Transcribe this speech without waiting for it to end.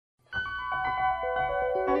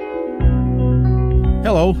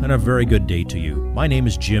Hello, and a very good day to you. My name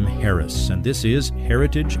is Jim Harris, and this is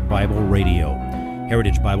Heritage Bible Radio.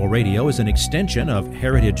 Heritage Bible Radio is an extension of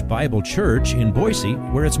Heritage Bible Church in Boise,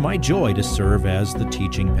 where it's my joy to serve as the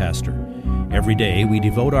teaching pastor. Every day, we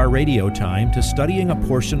devote our radio time to studying a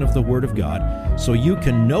portion of the Word of God so you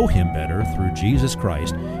can know Him better through Jesus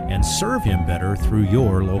Christ and serve Him better through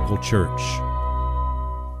your local church.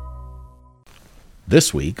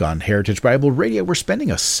 This week on Heritage Bible Radio, we're spending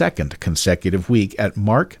a second consecutive week at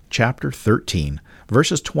Mark chapter 13,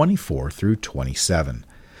 verses 24 through 27.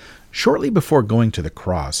 Shortly before going to the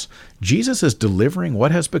cross, Jesus is delivering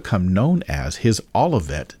what has become known as his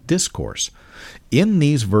Olivet Discourse. In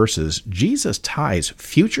these verses, Jesus ties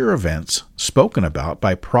future events spoken about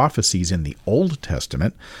by prophecies in the Old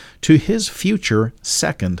Testament to his future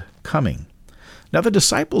second coming. Now, the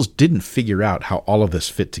disciples didn't figure out how all of this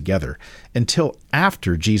fit together until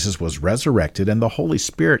after Jesus was resurrected and the Holy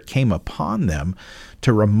Spirit came upon them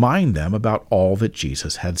to remind them about all that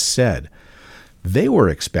Jesus had said. They were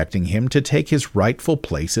expecting him to take his rightful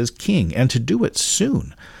place as king and to do it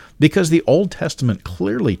soon, because the Old Testament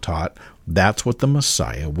clearly taught that's what the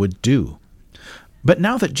Messiah would do. But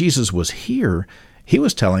now that Jesus was here, he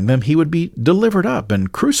was telling them he would be delivered up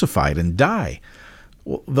and crucified and die.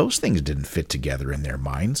 Well, those things didn't fit together in their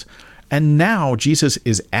minds. And now Jesus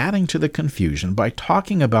is adding to the confusion by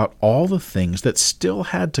talking about all the things that still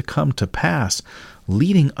had to come to pass,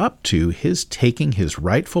 leading up to his taking his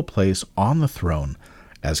rightful place on the throne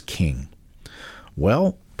as king.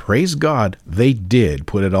 Well, praise God, they did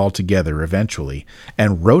put it all together eventually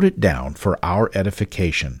and wrote it down for our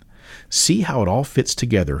edification. See how it all fits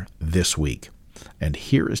together this week. And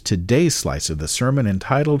here is today's slice of the sermon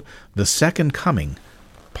entitled, The Second Coming,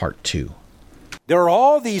 Part 2. There are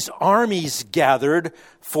all these armies gathered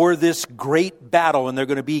for this great battle, and they're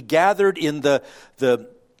going to be gathered in the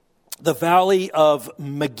valley of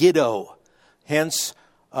Megiddo, hence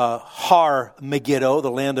Har Megiddo, the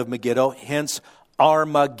land of Megiddo, hence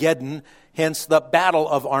Armageddon, hence the battle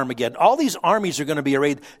of Armageddon. All these armies are going to be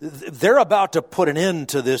arrayed. They're about to put an end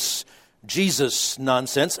to this Jesus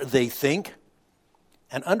nonsense, they think.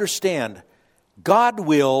 And understand, God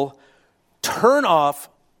will turn off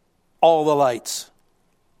all the lights.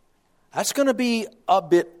 That's going to be a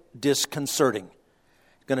bit disconcerting.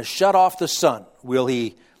 Going to shut off the sun. Will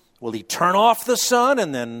he turn off the sun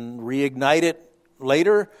and then reignite it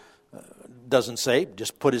later? Doesn't say.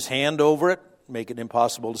 Just put his hand over it, make it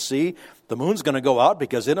impossible to see. The moon's going to go out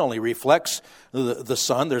because it only reflects the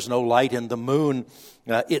sun. There's no light in the moon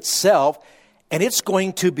itself. And it's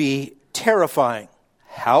going to be terrifying.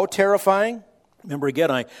 How terrifying? Remember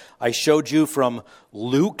again, I showed you from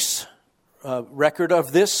Luke's record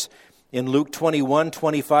of this in Luke 21,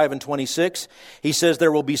 25, and 26. He says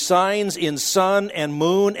there will be signs in sun and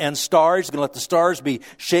moon and stars. He's going to let the stars be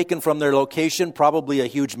shaken from their location, probably a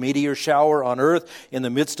huge meteor shower on earth in the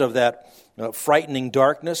midst of that frightening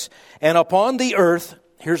darkness. And upon the earth,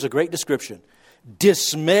 here's a great description,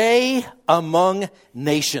 dismay among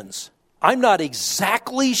nations. I'm not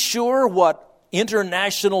exactly sure what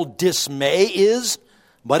international dismay is,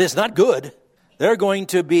 but it's not good. They're going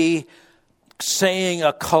to be saying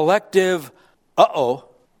a collective, uh-oh,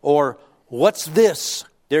 or what's this?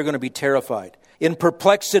 They're going to be terrified. In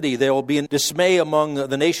perplexity, there will be in dismay among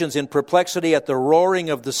the nations, in perplexity at the roaring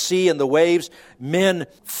of the sea and the waves, men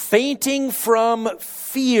fainting from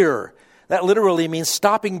fear. That literally means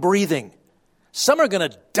stopping breathing. Some are going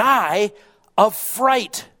to die of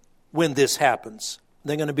fright when this happens.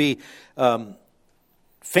 They're going to be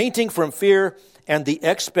fainting from fear and the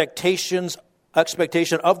expectation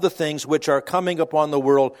of the things which are coming upon the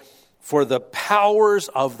world, for the powers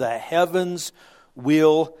of the heavens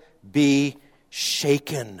will be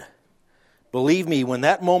shaken. Believe me, when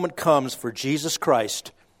that moment comes for Jesus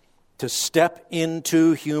Christ to step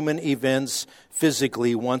into human events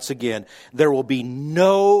physically once again, there will be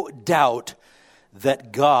no doubt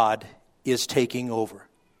that God is taking over.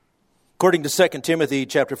 According to 2 Timothy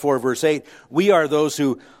chapter 4, verse 8, we are those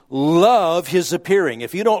who love his appearing.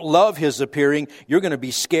 If you don't love his appearing, you're going to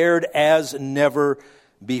be scared as never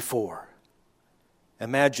before.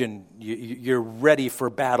 Imagine you're ready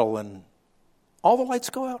for battle and all the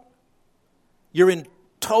lights go out. You're in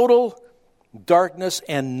total darkness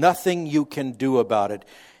and nothing you can do about it.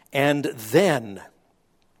 And then,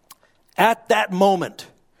 at that moment,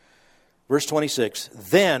 verse 26,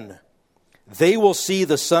 then they will see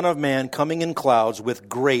the Son of Man coming in clouds with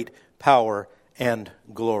great power and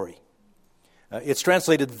glory. It's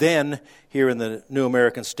translated then here in the New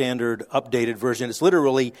American Standard Updated Version. It's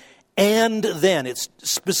literally, and then. It's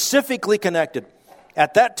specifically connected.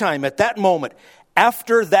 At that time, at that moment,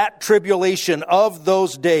 after that tribulation of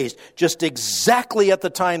those days, just exactly at the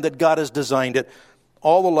time that God has designed it,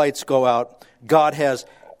 all the lights go out. God has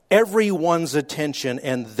everyone's attention,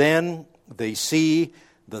 and then they see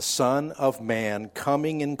the Son of Man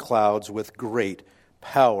coming in clouds with great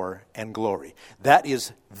power and glory. That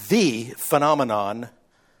is the phenomenon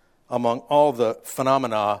among all the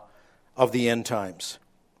phenomena of the end times.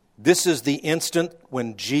 This is the instant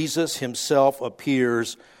when Jesus himself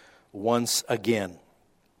appears once again.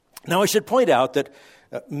 Now, I should point out that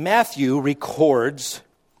Matthew records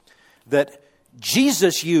that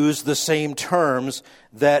Jesus used the same terms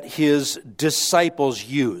that his disciples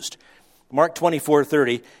used. Mark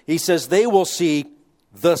 24:30, he says, they will see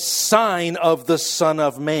the sign of the Son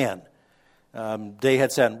of Man. They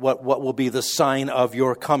had said, what will be the sign of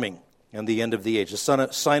your coming and the end of the age? The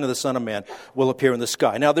sign of the Son of Man will appear in the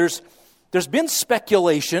sky. Now, there's been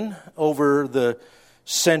speculation over the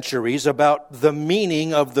centuries about the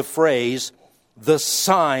meaning of the phrase, the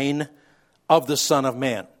sign of the Son of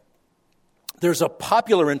Man. There's a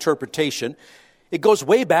popular interpretation. It goes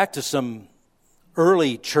way back to some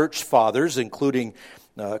early church fathers, including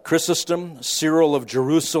Chrysostom, Cyril of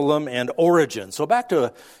Jerusalem, and Origen. So back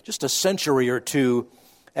to just a century or two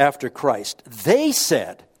after Christ. They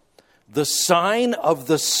said the sign of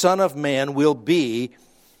the Son of Man will be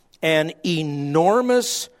an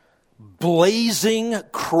enormous blazing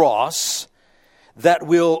cross that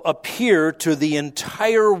will appear to the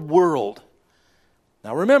entire world.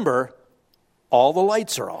 Now remember, all the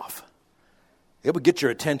lights are off. It would get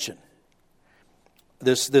your attention.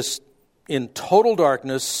 This in total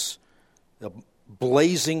darkness, a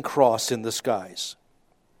blazing cross in the skies.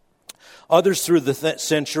 Others through the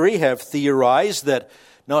century have theorized that,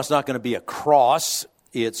 no, it's not going to be a cross.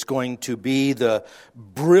 It's going to be the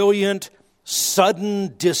brilliant,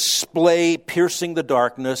 sudden display piercing the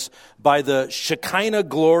darkness by the Shekinah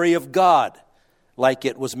glory of God, like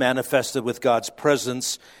it was manifested with God's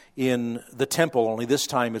presence in the temple, only this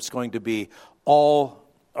time it's going to be all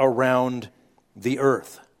around the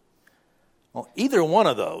earth. Well, either one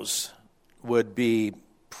of those would be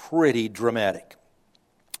pretty dramatic.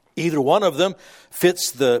 Either one of them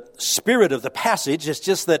fits the spirit of the passage. It's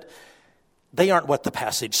just that they aren't what the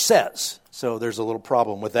passage says. So there's a little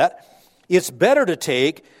problem with that. It's better to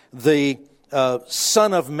take the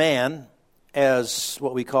Son of Man as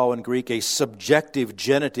what we call in Greek a subjective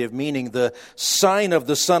genitive, meaning the sign of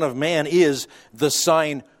the Son of Man is the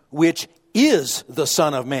sign which is the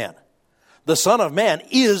Son of Man. The Son of Man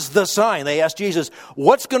is the sign. They asked Jesus,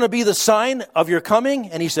 what's going to be the sign of your coming?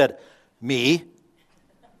 And he said, me.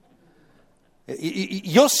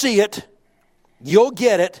 You'll see it. You'll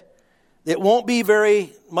get it. It won't be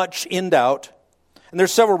very much in doubt. And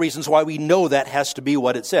there's several reasons why we know that has to be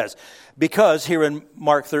what it says. Because here in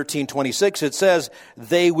Mark 13:26, it says,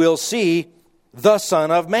 they will see the Son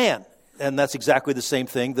of Man. And that's exactly the same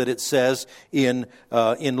thing that it says in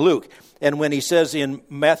Luke. And when he says in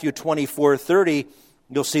Matthew 24:30,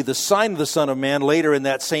 you'll see the sign of the Son of Man, later in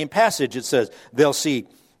that same passage it says, they'll see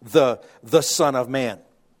the Son of Man.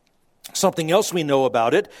 Something else we know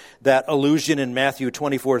about it, that allusion in Matthew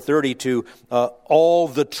 24:30 to all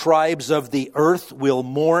the tribes of the earth will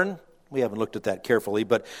mourn. We haven't looked at that carefully,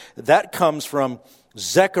 but that comes from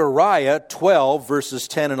Zechariah 12, verses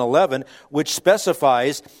 10 and 11, which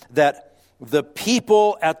specifies that the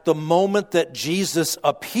people at the moment that Jesus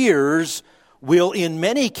appears will in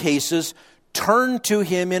many cases turn to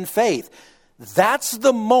him in faith. That's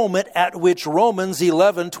the moment at which Romans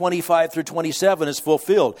 11:25 through 27 is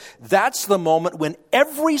fulfilled. That's the moment when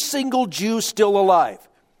every single Jew still alive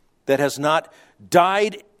that has not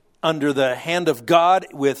died under the hand of God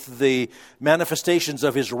with the manifestations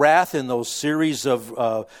of his wrath in those series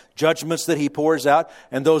of judgments that he pours out,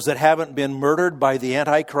 and those that haven't been murdered by the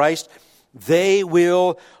Antichrist, they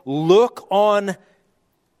will look on,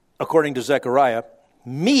 according to Zechariah,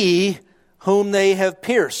 me whom they have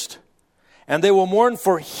pierced. And they will mourn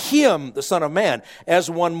for him, the Son of Man, as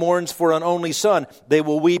one mourns for an only son. They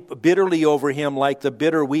will weep bitterly over him like the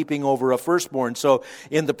bitter weeping over a firstborn. So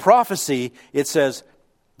in the prophecy, it says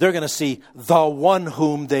they're going to see the one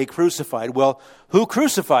whom they crucified. Well, who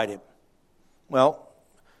crucified him? Well,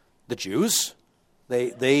 the Jews.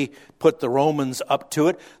 They put the Romans up to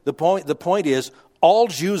it. The point is, all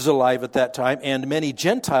Jews alive at that time and many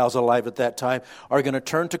Gentiles alive at that time are going to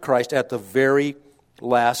turn to Christ at the very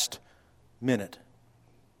last minute.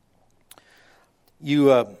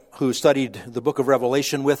 You who studied the book of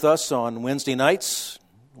Revelation with us on Wednesday nights,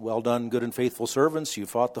 well done, good and faithful servants. You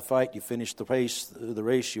fought the fight, you finished the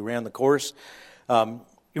race, you ran the course. You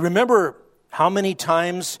remember how many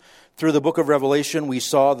times through the book of Revelation, we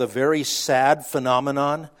saw the very sad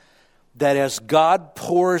phenomenon that as God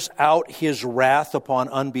pours out His wrath upon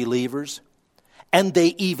unbelievers, and they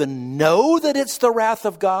even know that it's the wrath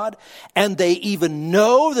of God, and they even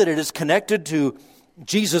know that it is connected to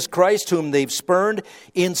Jesus Christ, whom they've spurned,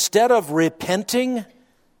 instead of repenting,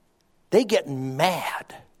 they get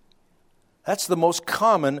mad. That's the most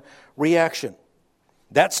common reaction.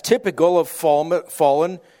 That's typical of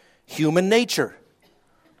fallen human nature.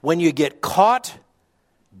 When you get caught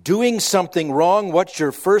doing something wrong, what's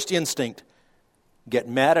your first instinct? Get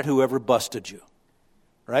mad at whoever busted you,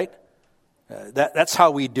 right? That's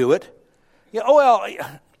how we do it. I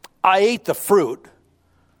ate the fruit,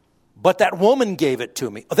 but that woman gave it to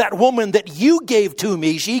me. That woman that you gave to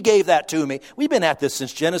me, she gave that to me. We've been at this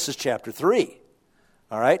since Genesis chapter 3,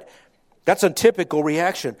 all right? That's a typical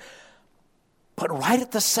reaction. But right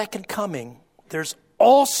at the second coming, there's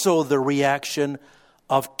also the reaction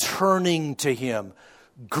of turning to Him,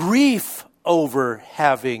 grief over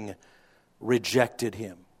having rejected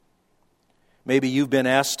Him. Maybe you've been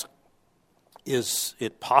asked, is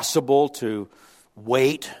it possible to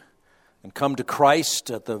wait and come to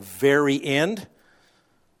Christ at the very end?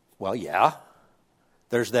 Well, yeah.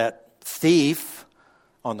 There's that thief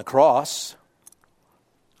on the cross.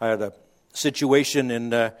 I had a situation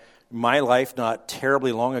in my life not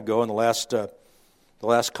terribly long ago, in the last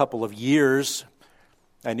couple of years.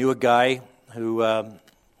 I knew a guy who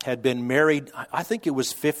had been married, I think it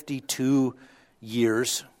was 52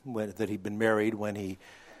 years that he'd been married when he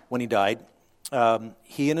died.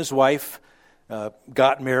 He and his wife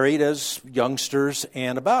got married as youngsters,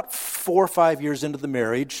 and about 4 or 5 years into the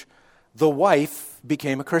marriage, the wife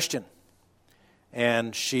became a Christian.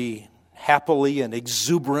 And she happily and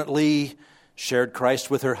exuberantly shared Christ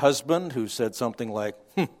with her husband, who said something like,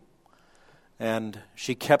 And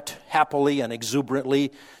she kept happily and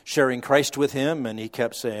exuberantly sharing Christ with him, and he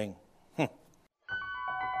kept saying,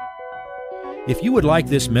 If you would like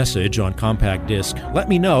this message on compact disc, let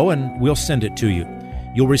me know and we'll send it to you.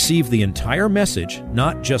 You'll receive the entire message,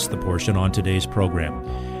 not just the portion on today's program.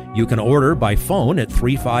 You can order by phone at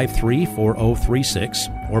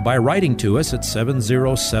 353-4036 or by writing to us at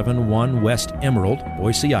 7071 West Emerald,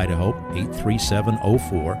 Boise, Idaho,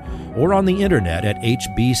 83704, or on the internet at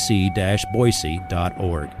hbc-boise.org.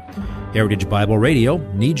 Heritage Bible Radio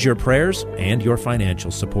needs your prayers and your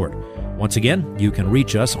financial support. Once again, you can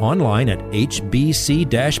reach us online at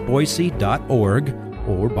hbc-boise.org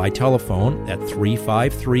or by telephone at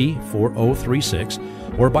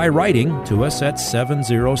 353-4036 or by writing to us at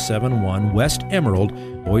 7071 West Emerald,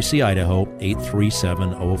 Boise, Idaho,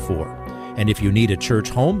 83704. And if you need a church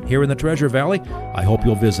home here in the Treasure Valley, I hope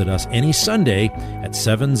you'll visit us any Sunday at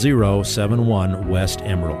 7071 West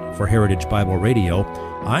Emerald. For Heritage Bible Radio,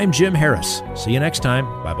 I'm Jim Harris. See you next time.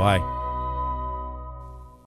 Bye-bye.